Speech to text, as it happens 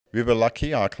We were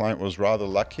lucky. Our client was rather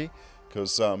lucky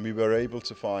because we were able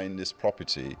to find this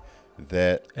property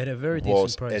that At a very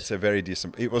was decent price. at a very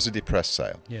decent. It was a depressed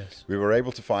sale. Yes. We were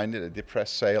able to find it a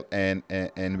depressed sale, and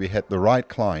we had the right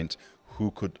client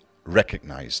who could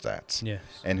recognize that, Yes.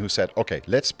 and who said, "Okay,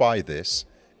 let's buy this,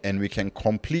 and we can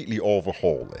completely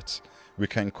overhaul it. We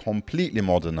can completely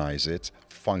modernize it,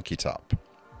 funk it up."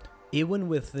 Even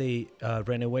with the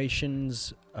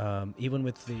renovations, even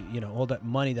with the all that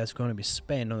money that's going to be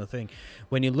spent on the thing,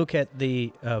 when you look at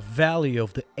the value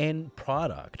of the end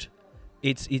product,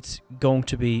 it's going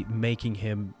to be making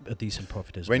him a decent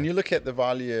profit as well. When you look at the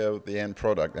value of the end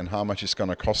product and how much it's going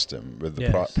to cost him with the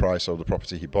Yes. price of the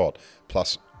property he bought,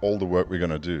 plus all the work we're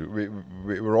going to do,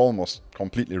 we're almost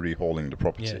completely rehauling the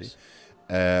property.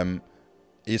 Yes.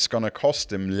 It's going to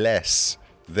cost him less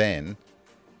than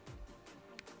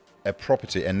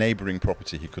a neighboring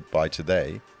property he could buy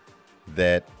today.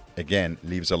 That again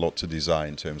leaves a lot to desire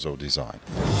in terms of design.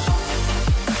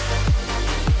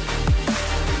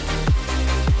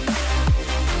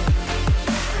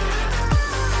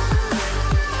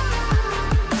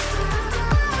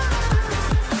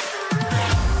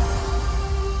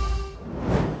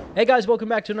 Hey guys, welcome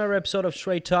back to another episode of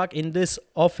Straight Talk. In this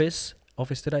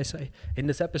did I say? In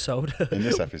this episode. In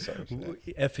this episode.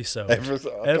 Yeah. Episode.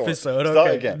 Episode. Okay.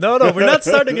 Start again. No, we're not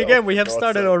starting again. We have God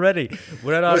started sake. already.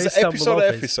 We're at our Was it Istanbul episode or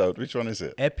office. episode? Which one is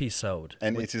it? Episode.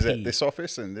 And with it is P. at this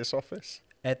office and this office?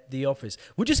 At the office.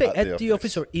 Would you say At at the the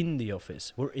office. office or in the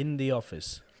office? We're in the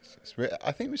office.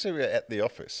 I think we say we're at the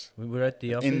office. We're at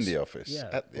the office. In the office. Yeah.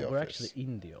 At the We're office. actually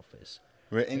in the office.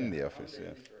 We're in the office, yeah.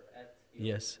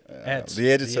 Yes. At.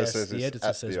 The editor Yes, says the it's editor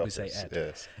at says the we say office. at.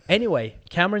 Yes. Anyway,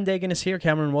 Cameron Dagan is here.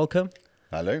 Cameron, welcome.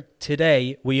 Hello.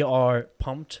 Today we are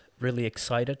pumped, really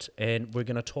excited, and we're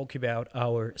gonna talk about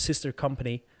our sister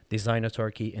company, Designer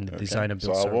Turkey, and the Designer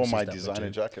Build So I wore services my that we designer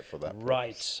do. jacket for that.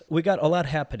 Right. We got a lot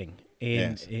happening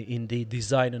Yes. in the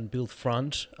design and build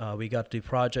front. We got the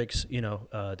projects,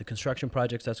 the construction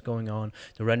projects that's going on,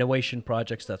 the renovation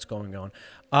projects that's going on.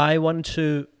 I want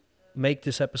to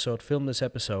film this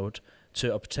episode, to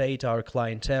update our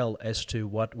clientele as to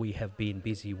what we have been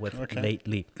busy with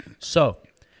lately. So,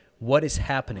 what is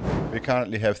happening? We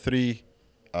currently have three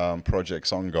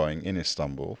projects ongoing in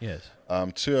Istanbul. Yes.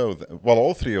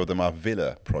 All three of them are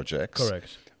villa projects.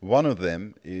 Correct. One of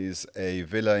them is a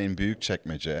villa in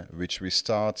Büyükçekmece, which we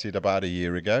started about a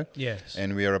year ago. Yes.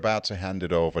 And we are about to hand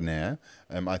it over now.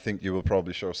 I think you will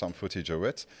probably show some footage of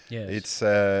it. Yes.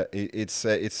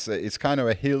 It's kind of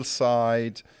a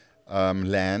hillside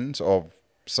land of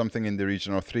something in the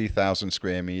region of 3,000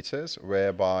 square meters,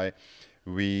 whereby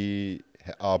we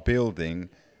are building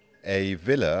a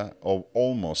villa of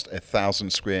almost 1,000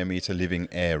 square meter living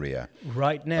area.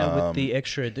 Right now, with the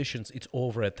extra additions, it's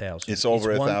over 1,000. It's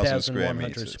over 1,000 square 1,100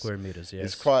 meters. square meters. Yes.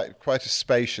 It's quite a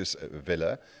spacious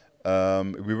villa.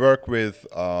 We work with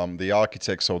the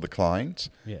architects of the client,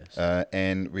 Yes.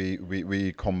 and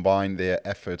we combine their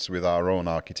efforts with our own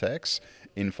architects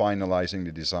in finalizing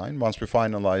the design. Once we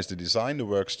finalized the design, the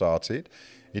work started.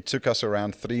 It took us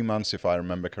around 3 months, if I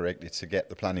remember correctly, to get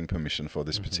the planning permission for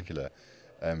this particular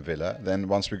villa. Then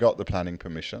once we got the planning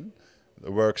permission,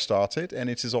 the work started, and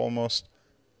it is almost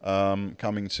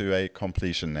coming to a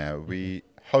completion now. We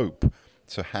hope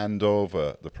to hand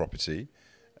over the property,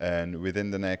 and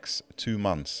within the next 2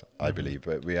 months, I believe.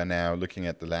 But we are now looking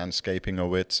at the landscaping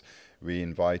of it. We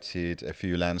invited a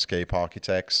few landscape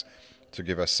architects to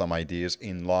give us some ideas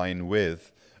in line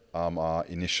with our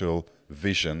initial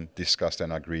vision discussed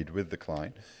and agreed with the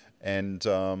client. And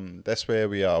that's where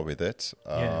we are with it.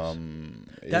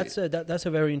 Yes. That's a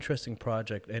very interesting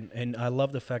project, and I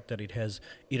love the fact that it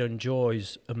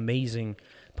enjoys amazing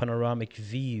panoramic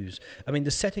views. I mean,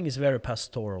 the setting is very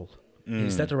pastoral.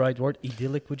 Is that the right word?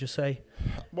 Idyllic, would you say?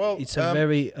 Well, It's a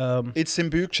very it's in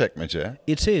Büyükçekmece.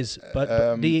 it is,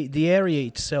 but the area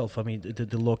itself, I mean,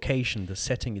 the location, the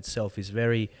setting itself is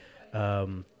very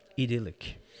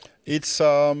idyllic. It's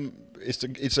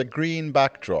a green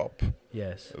backdrop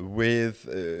Yes. with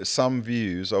some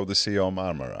views of the Sea of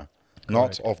Marmara.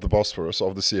 Not of the Bosphorus,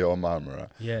 of the Sea of Marmara.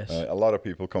 Yes. A lot of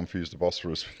people confuse the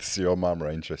Bosphorus with the Sea of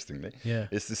Marmara, interestingly. Yeah.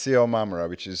 It's the Sea of Marmara,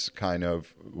 which is kind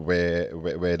of where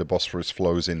the Bosphorus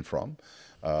flows in from.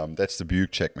 That's the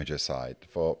Büyükçekmece side.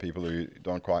 For people who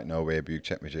don't quite know where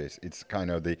Büyükçekmece is, it's kind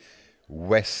of the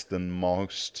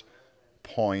westernmost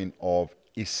point of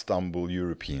Istanbul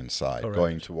European side, Correct.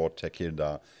 going toward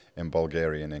Tekirdağ and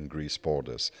Bulgarian and Greece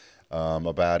borders.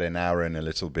 About an hour and a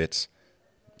little bit,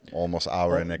 almost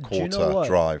hour and a do you know quarter what?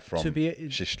 drive from To be-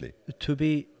 Şişli. To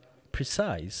be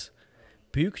precise,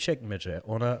 Büyükçekmece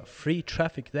on a free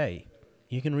traffic day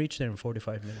You can reach there in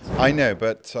 45 minutes. I know,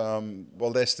 but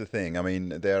well, that's the thing. I mean,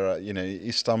 there are,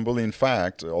 Istanbul. In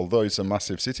fact, although it's a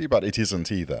massive city, but it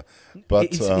isn't either. But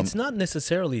It's not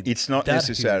necessarily. it's not that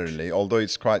necessarily, huge. although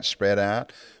it's quite spread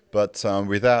out. But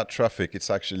without traffic, it's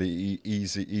actually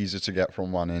easy to get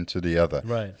from one end to the other.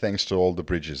 Right. Thanks to all the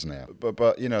bridges now.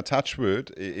 But touch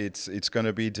wood, it's going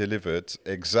to be delivered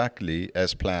exactly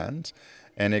as planned,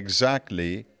 and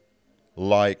exactly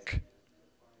like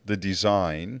the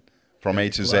design from A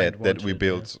to Z client that we wanted,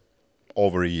 built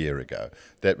over a year ago,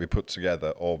 that we put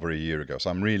together over a year ago. So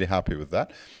I'm really happy with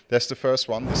that. That's the first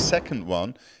one. The second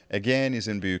one, again, is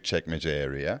in Büyükçekmece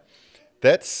area.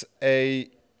 That's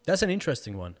That's an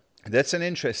interesting one. That's an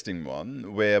interesting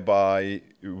one, whereby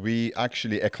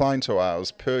a client of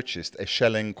ours purchased a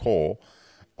shell and core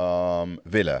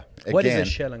villa. What is a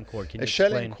shell and core? Can you A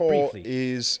shell and explain core briefly?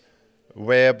 is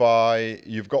whereby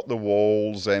you've got the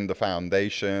walls and the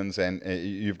foundations, and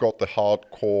you've got the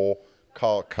hardcore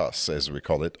carcass, as we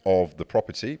call it, of the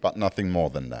property, but nothing more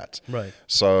than that. Right.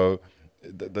 So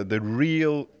the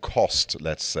real cost,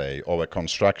 let's say, of a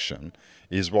construction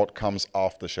is what comes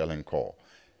after shell and core.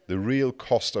 The real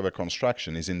cost of a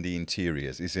construction is in the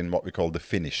interiors, is in what we call the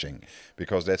finishing,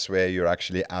 because that's where you're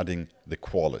actually adding the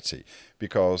quality.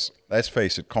 Because let's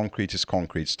face it, concrete is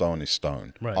concrete, stone is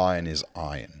stone, Right. iron is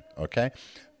iron, okay?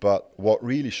 But what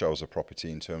really shows a property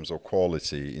in terms of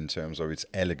quality, in terms of its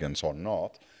elegance or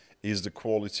not, is the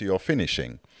quality of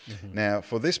finishing. Now,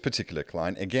 for this particular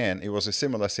client, again, it was a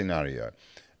similar scenario.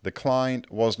 The client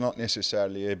was not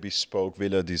necessarily a bespoke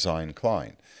villa design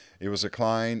client. It was a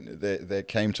client that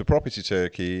came to Property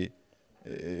Turkey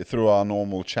through our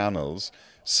normal channels,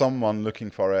 someone looking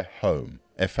for a home,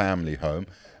 a family home,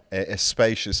 a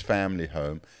spacious family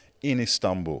home in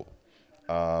Istanbul.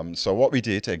 So what we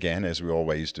did, again, as we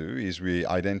always do, is we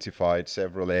identified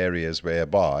several areas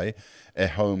whereby a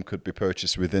home could be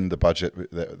purchased within the budget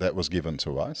that was given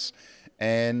to us.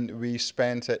 And we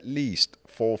spent at least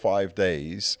 4 or 5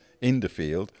 days in the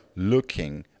field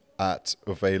looking at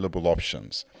available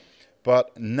options.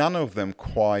 But none of them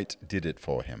quite did it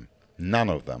for him. None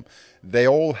of them. They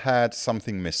all had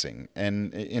something missing.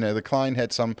 And, the client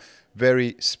had some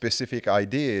very specific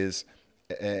ideas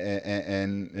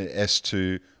and as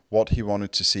to what he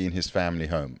wanted to see in his family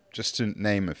home. Just to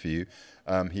name a few,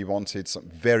 he wanted some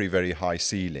very, very high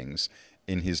ceilings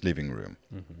in his living room,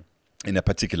 in a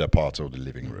particular part of the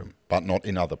living room, but not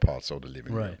in other parts of the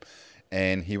living room.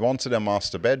 And he wanted a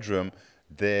master bedroom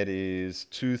that is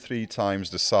 2-3 times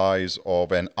the size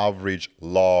of an average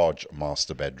large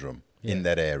master bedroom in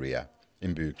that area,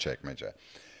 in Büyükçekmece.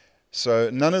 So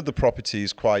none of the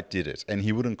properties quite did it, and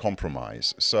he wouldn't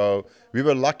compromise. So we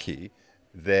were lucky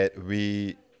that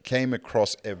we came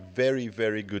across a very,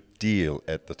 very good deal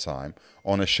at the time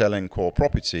on a shell and core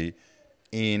property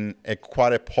in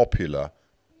quite a popular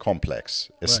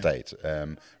complex estate,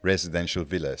 residential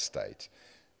villa estate.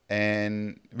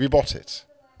 And we bought it.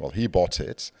 Well, he bought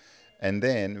it, and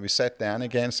then we sat down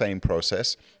again, same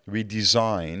process. We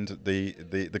designed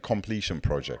the completion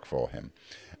project for him.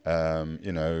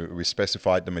 We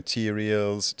specified the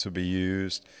materials to be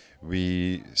used.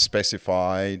 We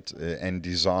specified and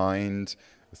designed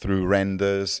through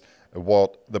renders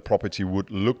what the property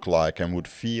would look like and would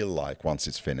feel like once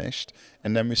it's finished.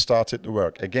 And then we started the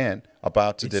work again,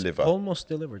 about to deliver. Almost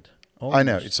delivered. I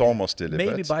know, it's almost delivered.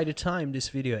 Maybe by the time this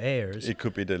video airs, it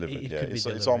could be delivered.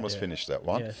 It's almost finished, that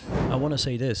one. Yes. I want to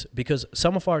say this because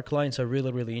some of our clients are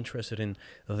really, really interested in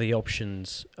the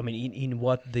options. I mean, in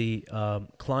what the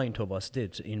client of us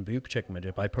did in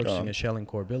Büyükçekmece by purchasing a shell and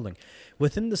core building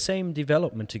within the same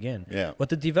development again. Yeah. What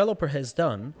the developer has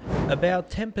done,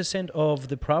 about 10% of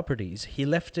the properties, he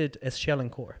left it as shell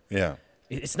and core. Yeah.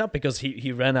 It's not because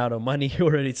he ran out of money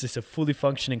or it's just a fully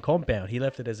functioning compound. He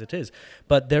left it as it is.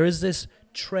 But there is this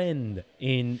trend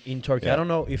in Turkey. Yeah. I don't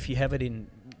know if you have it in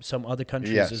some other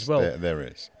countries as well. There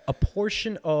is. A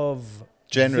portion of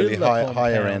generally villa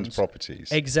higher end compounds-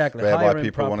 properties. Exactly. Whereby higher end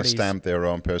people want to properties, stamp their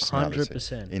own personality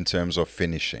 100%. in terms of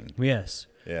finishing. Yes.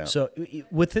 Yeah. So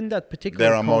within that particular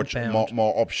There are compound,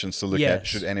 more options to look at Yes.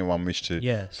 should anyone wish to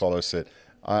Yes. follow it.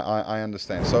 I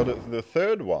understand. So the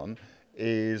third one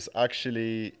is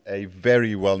actually a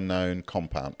very well-known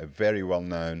compound, a very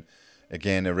well-known,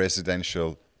 again, a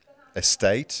residential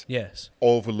estate yes.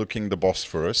 overlooking the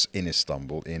Bosphorus in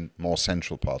Istanbul, in more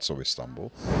central parts of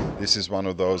Istanbul. This is one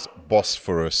of those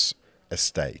Bosphorus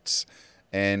estates.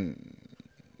 And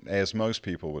as most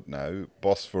people would know,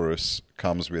 Bosphorus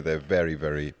comes with a very,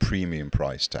 very premium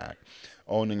price tag.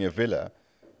 Owning a villa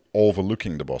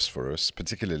overlooking the Bosphorus,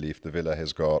 particularly if the villa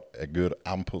has got a good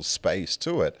ample space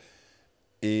to it,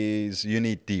 is you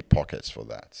need deep pockets for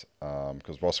that,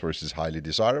 because Bosphorus is highly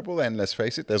desirable, and let's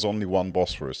face it, there's only one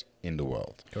Bosphorus in the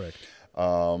world. Correct.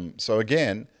 So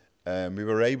again, we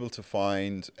were able to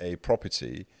find a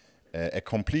property, a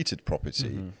completed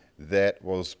property that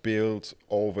was built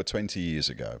over 20 years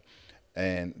ago,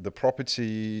 and the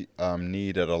property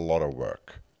needed a lot of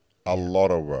work, and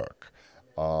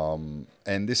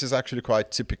this is actually quite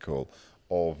typical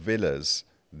of villas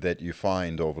that you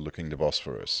find overlooking the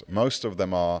Bosphorus. Most of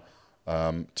them are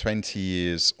 20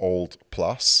 years old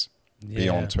plus,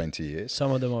 beyond 20 years.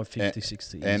 Some of them are 50,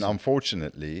 60 years. And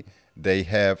unfortunately, they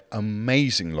have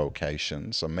amazing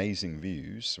locations, amazing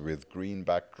views with green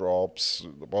backdrops,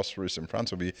 the Bosphorus in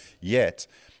front of you. Yet,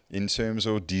 in terms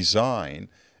of design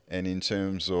and in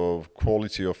terms of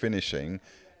quality of finishing,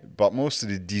 but most of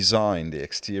the design, the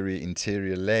exterior,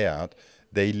 interior layout,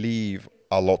 they leave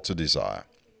a lot to desire.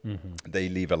 They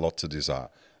leave a lot to desire.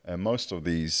 And most of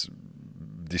these,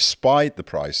 despite the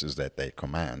prices that they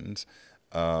command,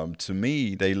 to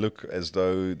me, they look as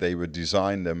though they were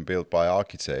designed and built by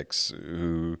architects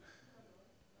who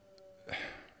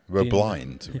were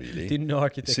blind, really. Didn't know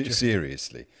architecture.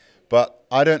 Seriously. But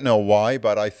I don't know why,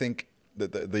 but I think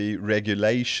that the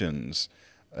regulations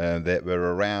that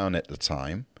were around at the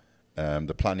time,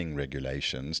 the planning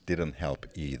regulations, didn't help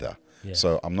either. Yeah.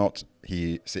 So I'm not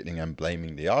here sitting and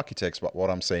blaming the architects, but what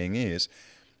I'm saying is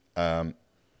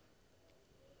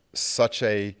such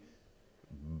a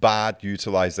bad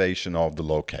utilization of the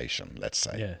location, let's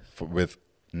say, with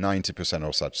 90%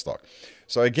 of such stock.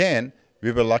 So again,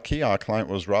 we were lucky, our client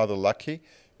was rather lucky,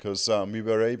 because we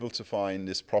were able to find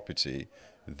this property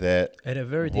that at a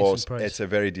very decent price. It's a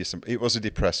very decent. It was a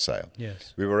depressed sale.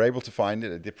 Yes, we were able to find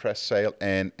it a depressed sale,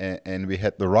 and we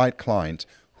had the right client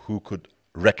who could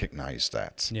recognize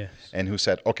that, and who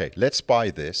said, okay, let's buy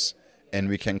this, and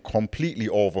we can completely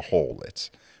overhaul it.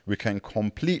 We can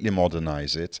completely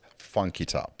modernize it, funk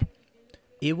it up.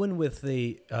 Even with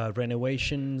the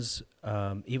renovations,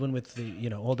 even with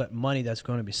the all that money that's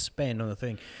going to be spent on the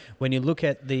thing, when you look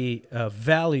at the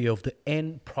value of the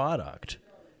end product,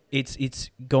 it's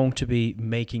going to be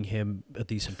making him a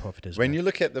decent profit as well. When you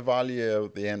look at the value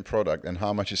of the end product and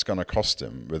how much it's going to cost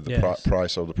him with the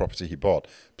price of the property he bought,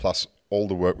 plus all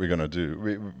the work we're going to do,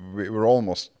 we're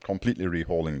almost completely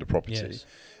rehauling the property. Yes.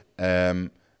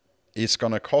 It's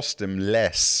going to cost him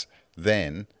less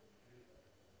than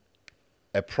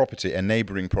a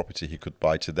neighboring property he could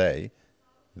buy today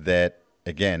that,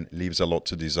 again, leaves a lot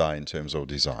to desire in terms of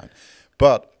design.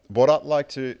 But what I'd like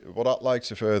to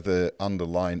further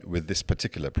underline with this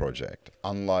particular project,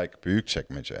 unlike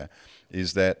Büyükçekmece,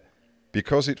 is that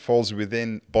because it falls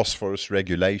within Bosphorus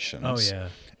regulations,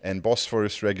 and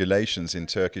Bosphorus regulations in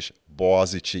Turkish,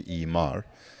 Boğaziçi İmar,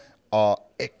 are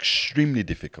extremely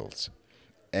difficult.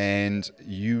 And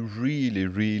you really,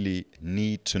 really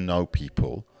need to know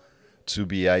people to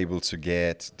be able to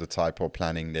get the type of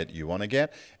planning that you want to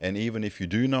get. And even if you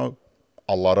do know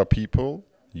a lot of people,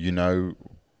 you know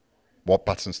what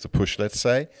buttons to push, let's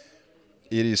say,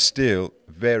 it is still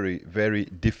very, very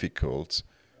difficult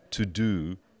to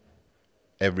do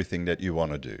everything that you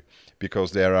want to do,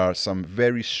 because there are some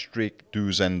very strict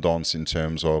do's and don'ts in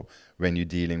terms of when you're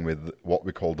dealing with what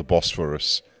we call the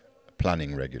Bosphorus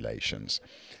planning regulations.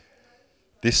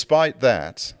 Despite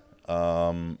that,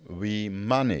 we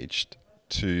managed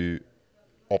to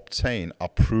obtain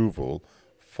approval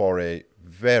for a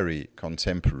very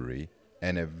contemporary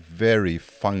and a very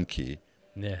funky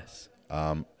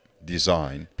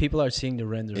design. People are seeing the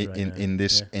renders in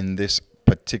this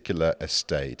particular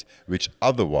estate, which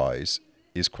otherwise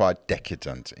is quite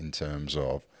decadent in terms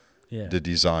of the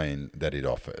design that it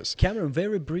offers. Cameron,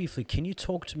 very briefly, can you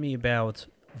talk to me about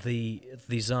the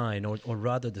design, or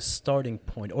rather the starting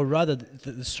point, or rather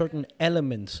the certain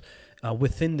elements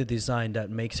within the design that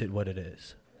makes it what it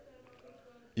is?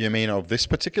 You mean of this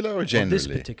particular or generally? Of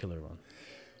this particular one.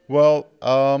 Well,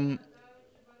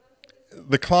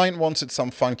 the client wanted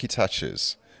some funky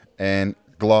touches and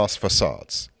glass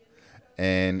facades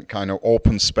and kind of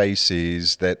open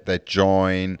spaces that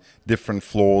join different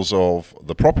floors of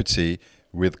the property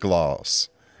with glass.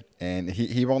 And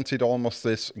he wanted almost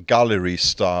this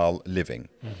gallery-style living.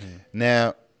 Mm-hmm.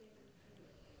 Now,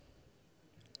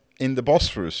 in the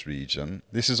Bosphorus region,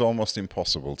 this is almost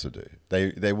impossible to do.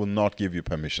 They will not give you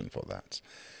permission for that.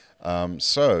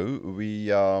 So we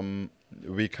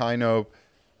kind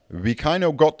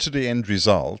of got to the end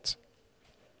result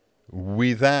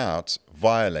without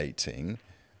violating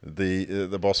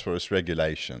the Bosphorus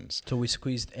regulations. So we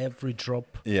squeezed every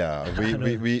drop. Yeah,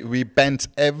 we bent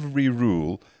every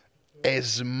rule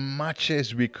as much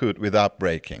as we could without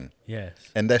breaking. Yes.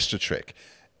 And that's the trick.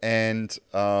 And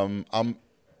I'm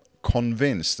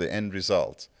convinced the end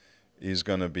result is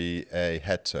going to be a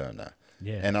head turner.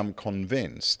 Yeah. And I'm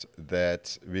convinced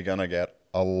that we're going to get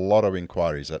a lot of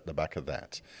inquiries at the back of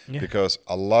that, because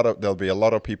there'll be a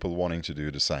lot of people wanting to do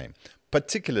the same,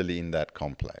 particularly in that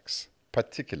complex.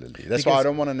 Particularly, that's why I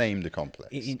don't want to name the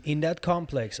complex. In that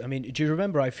complex, I mean, do you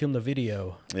remember I filmed a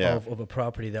video Yeah. of a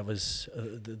property that was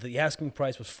the asking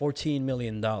price was $14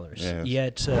 million. Yes.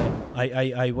 Yet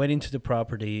I went into the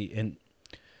property, and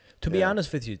to be Yeah.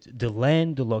 honest with you, the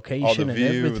land, the location, and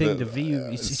view, everything, the the- view,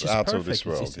 it's it's just out perfect. of this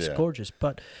world, It's yeah. gorgeous,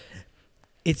 but.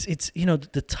 It's you know,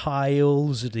 the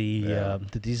tiles, Yeah.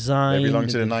 the design. They belong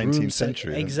to the 19th room set-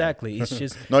 century, don't they? Exactly. It's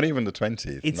just Not even the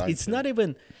 20th. it's 19th. not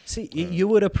even. See, you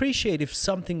would appreciate if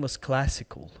something was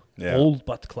classical, Yeah. old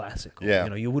but classical. Yeah. You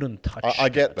know, you wouldn't touch. I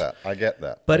get that. I get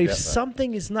that. But I if get that.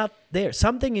 something is not there,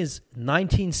 something is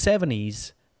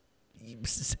 1970s,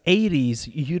 80s,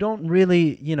 you don't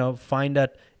really, you know, find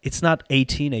that it's not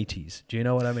 1880s. Do you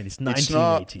know what I mean? It's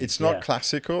 1980s. It's not yeah.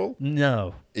 classical.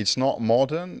 No. It's not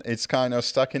modern. It's kind of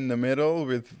stuck in the middle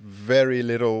with very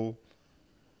little,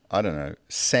 I don't know,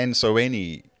 sense of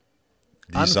any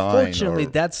design. Unfortunately, or,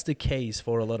 that's the case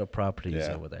for a lot of properties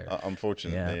yeah, over there.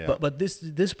 unfortunately, yeah. But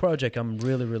this project I'm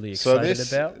really So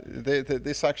excited about.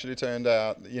 this actually turned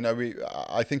out, you know,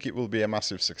 I think it will be a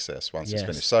massive success once it's Yes.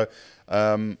 finished. So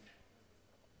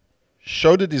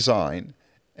show the design,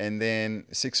 and then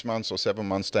 6 months or 7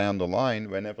 months down the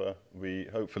line, whenever we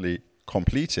hopefully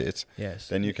complete it, Yes.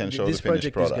 then you can show this the finished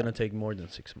project product. is going to take more than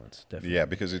 6 months, definitely. Yeah,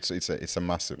 because it's a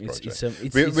massive It's- project.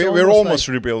 it's We're almost almost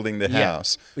like- rebuilding the Yeah,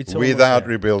 house it's almost without there.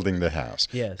 rebuilding the house.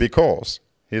 Yes. Because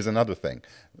here's another thing,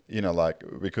 you know, like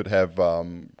we could have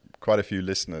quite a few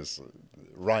listeners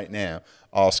right now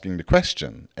asking the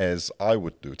question, as I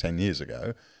would do 10 years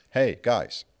ago. Hey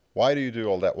guys, why do you do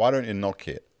all that? Why don't you knock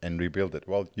it and rebuild it?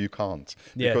 Well, you can't,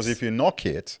 because Yes. if you knock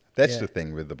it, that's Yeah. the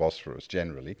thing with the Bosphorus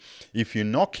generally. If you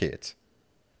knock it,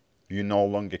 you no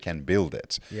longer can build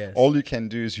it. Yes. All you can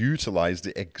do is utilize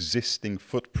the existing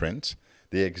footprint,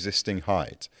 the existing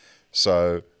height.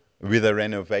 So with a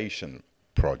renovation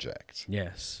project,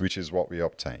 Yes. which is what we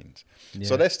obtained. Yeah.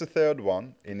 So that's the third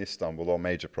one in Istanbul, or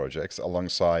major projects,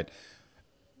 alongside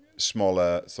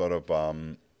smaller sort of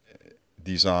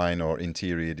design or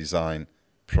interior design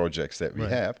projects that we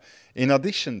Right. have. In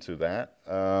addition to that,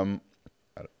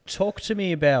 Talk to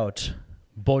me about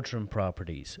Bodrum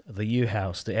properties, the U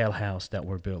house, the L house that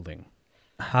we're building.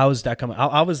 How's that coming?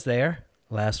 I was there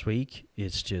last week.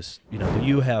 It's just, you know, the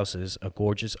U houses are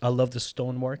gorgeous. I love the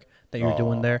stonework that you're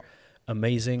doing there.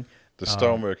 Amazing. the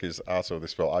stonework is out of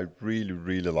this world. I really,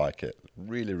 really like it.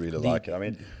 Really, really like it. I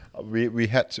mean, we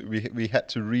had to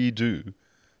redo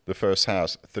the first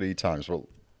house 3 times. Well,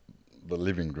 the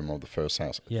living room of the first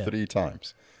house 3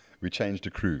 times. We changed the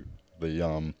crew,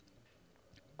 the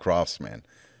craftsmen,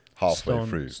 halfway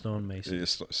through.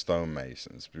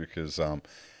 Stonemasons, because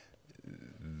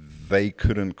they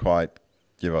couldn't quite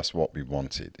give us what we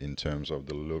wanted in terms of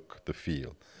the look, the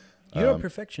feel. You're a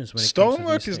perfectionist when it comes to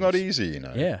Stonework these is not things. easy, you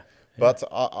know. Yeah. But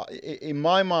in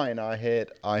my mind, I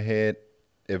had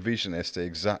a vision as to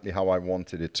exactly how I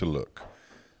wanted it to look,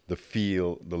 the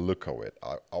feel, the look of it.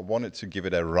 I wanted to give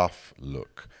it a rough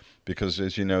look, because,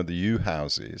 as you know, the U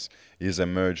houses is a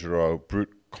merger of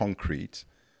brute concrete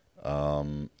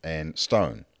and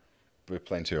stone, with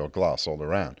plenty of glass all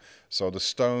around. So the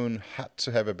stone had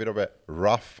to have a bit of a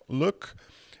rough look,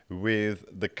 with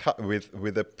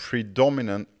a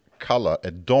predominant color,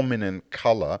 a dominant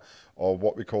color of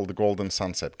what we call the golden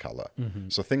sunset color. Mm-hmm.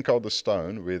 So think of the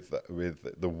stone with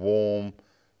the warm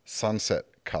sunset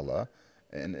color,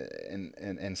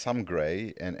 and some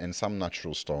gray and some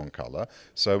natural stone color.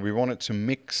 So we wanted to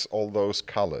mix all those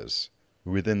colors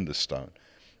within the stone.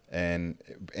 And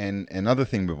another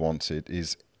thing we wanted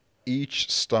is each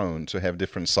stone to have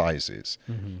different sizes.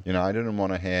 Mm-hmm. You know, I didn't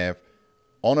want to have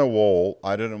on a wall,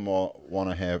 I didn't want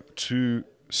to have 2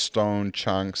 stone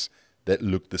chunks that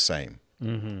look the same.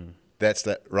 Mm-hmm. That's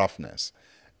that roughness.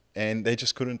 And they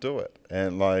just couldn't do it.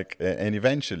 And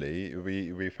eventually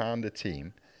we found a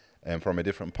team from a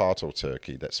different part of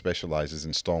Turkey that specializes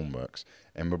in stoneworks,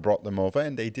 and we brought them over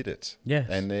and they did it. Yes.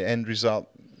 And the end result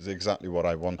is exactly what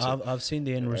I wanted. I've seen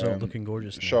the end result looking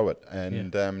gorgeous. Now. Show it.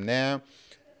 And now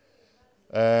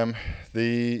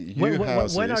the U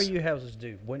houses. When are U houses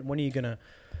due? When are you gonna?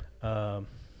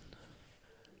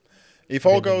 If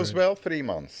all goes well, 3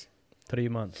 months. 3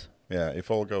 months. Yeah,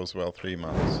 if all goes well, 3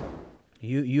 months.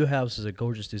 U houses are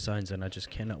gorgeous designs, and I just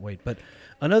cannot wait. But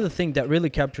another thing that really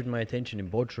captured my attention in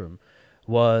Bodrum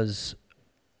was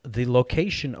the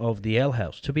location of the L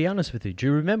house. To be honest with you, do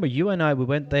you remember you and I? We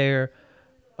went there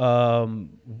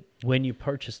when you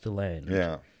purchased the land.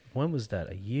 Yeah. when was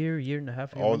that? A year and a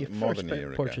half ago Or when you more first than a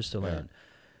year ago, purchased the yeah. land.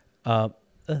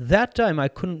 At that time, I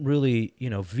couldn't really,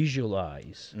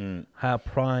 visualize how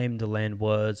prime the land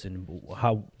was and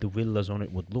how the villas on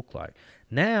it would look like.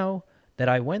 Now that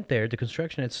I went there, the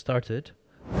construction had started.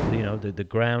 The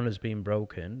ground is being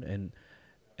broken,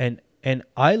 and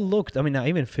I looked. I mean, I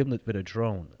even filmed it with a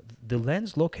drone. The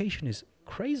land's location is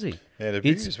crazy. Yeah, the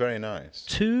view It's is very nice.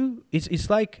 It's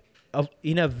like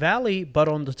in a valley, but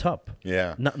on the top.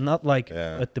 Yeah. Not like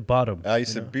Yeah. at the bottom.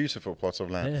 It's you a know? beautiful plot of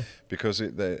land Yeah. because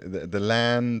the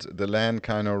land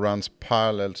kind of runs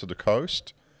parallel to the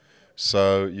coast.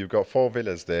 So you've got 4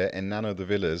 villas there, and none of the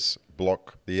villas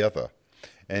block the other.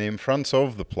 And in front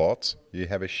of the plot, you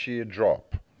have a sheer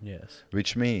drop, Yes.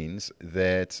 which means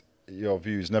that your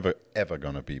view is never ever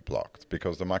going to be blocked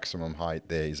because the maximum height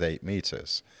there is 8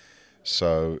 meters.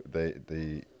 So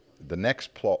the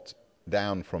next plot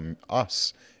down from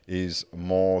us is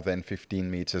more than 15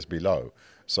 meters below.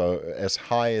 So as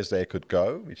high as they could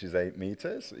go, which is 8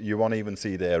 meters, you won't even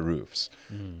see their roofs.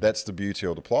 That's the beauty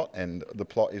of the plot, and the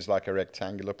plot is like a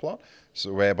rectangular plot,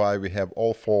 so whereby we have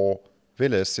all 4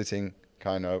 villas sitting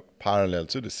kind of parallel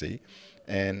to the sea,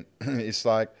 and it's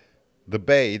like the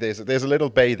bay. There's a little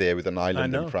bay there with an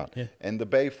island know, in front, yeah. and the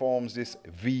bay forms this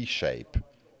V shape,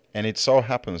 and it so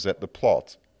happens that the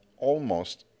plot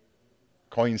almost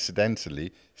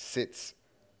coincidentally sits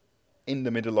in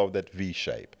the middle of that V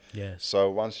shape. Yes. So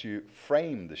once you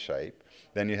frame the shape,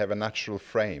 then you have a natural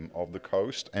frame of the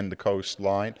coast and the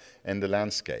coastline and the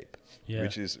landscape, Yeah.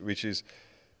 which is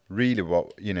really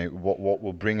what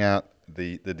will bring out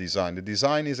the design. The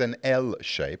design is an L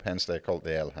shape, hence they're called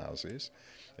the L houses,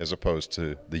 as opposed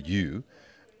to the U.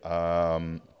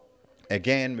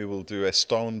 Again, we will do a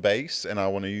stone base, and I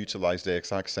want to utilize the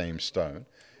exact same stone,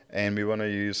 and we want to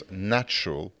use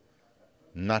natural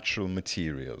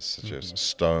materials such as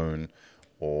stone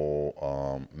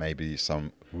or maybe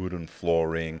some wooden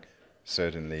flooring,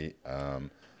 certainly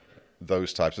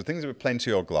those types of things with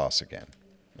plenty of glass again,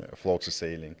 floor to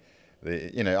ceiling.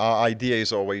 Our idea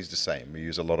is always the same. We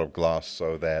use a lot of glass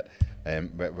so that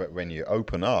when you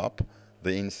open up,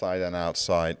 the inside and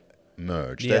outside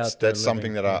merge. Yeah, That's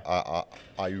something living, that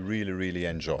I really, really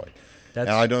enjoy. And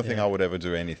That's- I don't think yeah. I would ever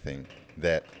do anything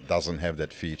that doesn't have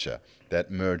that feature, that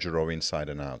merger of inside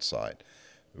and outside,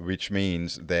 which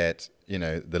means that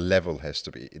the level has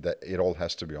to be, that it all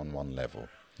has to be on one level.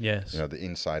 Yes. The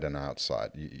inside and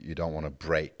outside. You don't want to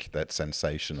break that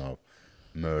sensation of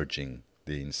merging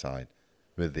the inside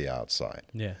with the outside.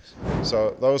 Yes.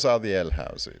 So those are the L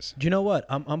houses. Do you know what?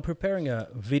 I'm preparing a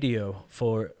video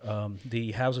for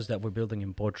the houses that we're building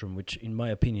in Bodrum, which, in my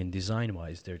opinion,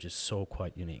 design-wise, they're just so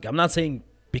quite unique. I'm not saying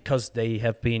because they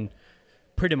have been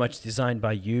pretty much designed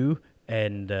by you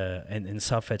and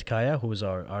Safet Kaya, who is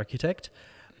our architect,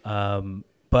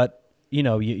 but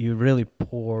you really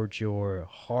poured your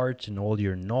heart and all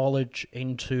your knowledge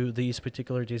into these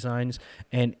particular designs.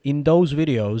 And in those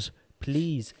videos,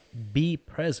 please be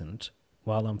present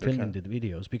while I'm filming the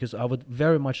videos, because I would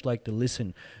very much like to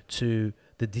listen to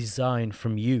the design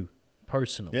from you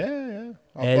personally. Yeah.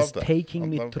 I'd As love that. taking I'd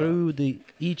me love that. through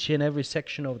each and every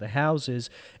section of the houses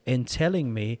and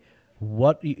telling me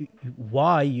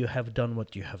why you have done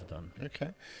what you have done.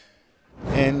 Okay.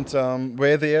 And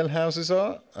where the L houses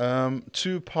are,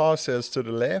 2 parcels to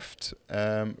the left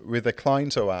with a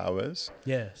client of ours.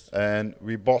 Yes. And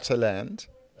we bought a land,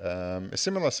 a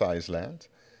similar size land,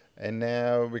 and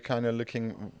now we're kind of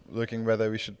looking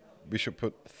whether we should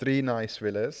put 3 nice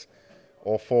villas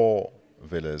or 4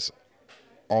 villas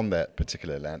on that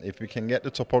particular land. If we can get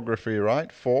the topography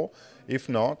right, 4. If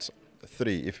not,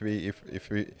 3.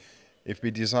 If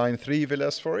we design 3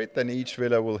 villas for it, then each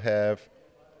villa will have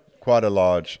quite a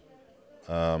large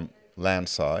land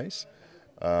size.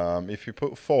 If you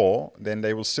put 4, then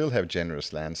they will still have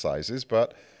generous land sizes,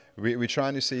 but we're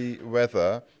trying to see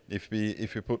whether if we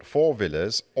put 4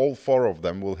 villas, all 4 of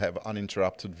them will have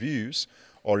uninterrupted views,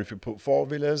 or if you put 4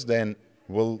 villas, then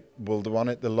will the one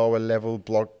at the lower level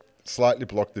slightly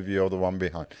block the view of the one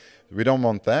behind. We don't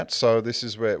want that, so this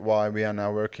is why we are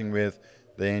now working with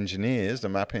the engineers, the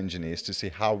map engineers, to see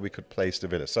how we could place the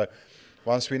villas. So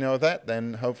once we know that,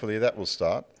 then hopefully that will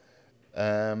start.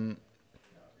 And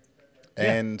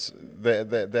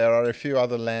there are a few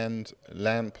other land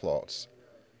plots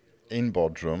in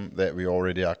Bodrum that we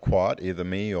already acquired, either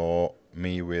me or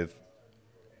me with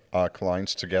our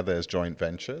clients together as joint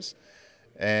ventures.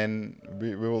 And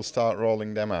we will start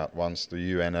rolling them out once the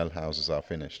UNL houses are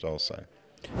finished also.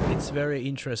 It's very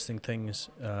interesting things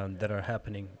that are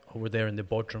happening over there in the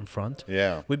Bodrum front.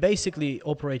 Yeah, We basically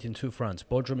operate in two fronts,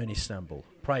 Bodrum and Istanbul,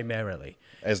 primarily.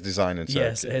 as designer Turkey.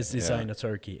 Yes, as designer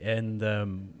Turkey. And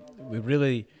we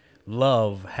really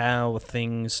love how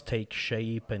things take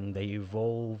shape and they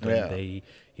evolve Yeah. and they,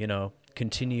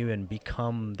 continue and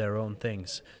become their own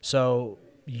things. So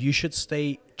you should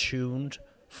stay tuned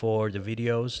for the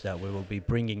videos that we will be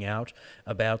bringing out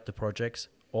about the projects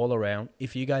all around.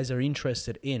 If you guys are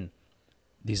interested in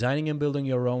designing and building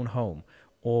your own home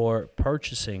or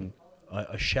purchasing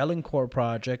a shell and core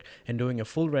project and doing a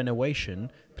full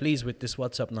renovation, please, with this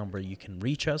WhatsApp number, you can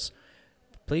reach us.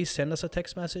 Please send us a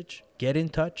text message, get in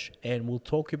touch, and we'll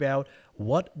talk about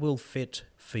what will fit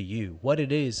for you, what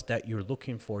it is that you're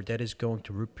looking for that is going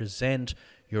to represent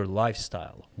your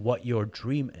lifestyle, what your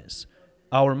dream is.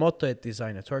 Our motto at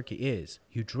Designer Turkey is,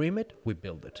 you dream it, we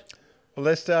build it. Well,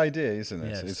 that's the idea, isn't it?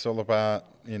 Yes. It's all about,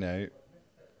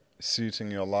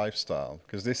 suiting your lifestyle,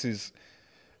 because this is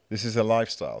a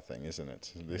lifestyle thing, isn't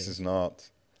it? This is not,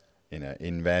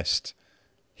 invest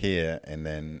here and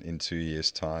then in 2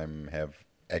 years' time have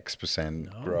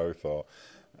X% No. growth, or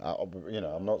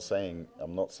I'm not saying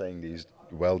these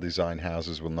well-designed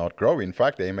houses will not grow. In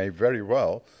fact, they may very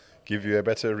well give you a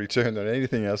better return than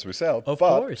anything else we sell. Of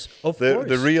but course, of the course.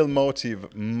 the real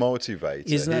motivator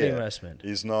Is not here investment.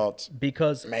 is not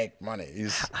Because make money.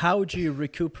 Is how do you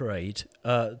recuperate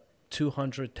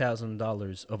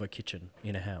 $200,000 of a kitchen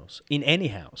in a house, in any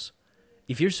house?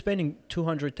 If you're spending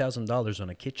 $200,000 on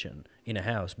a kitchen in a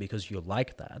house because you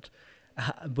like that,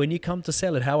 when you come to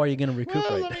sell it, how are you going to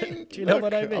recuperate? Well, I mean, Do you know look,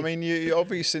 what I mean? I mean, you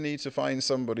obviously need to find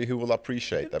somebody who will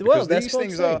appreciate that, Well, because that's these what I'm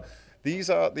things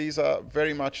saying. these are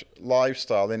very much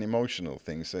lifestyle and emotional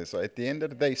things. So at the end of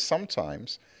the day,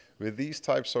 sometimes with these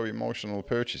types of emotional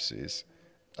purchases,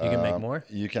 You can make more?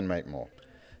 You can make more.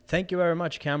 Thank you very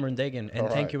much, Cameron Dagan, and All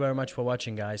thank right. you very much for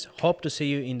watching, guys. Hope to see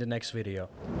you in the next video.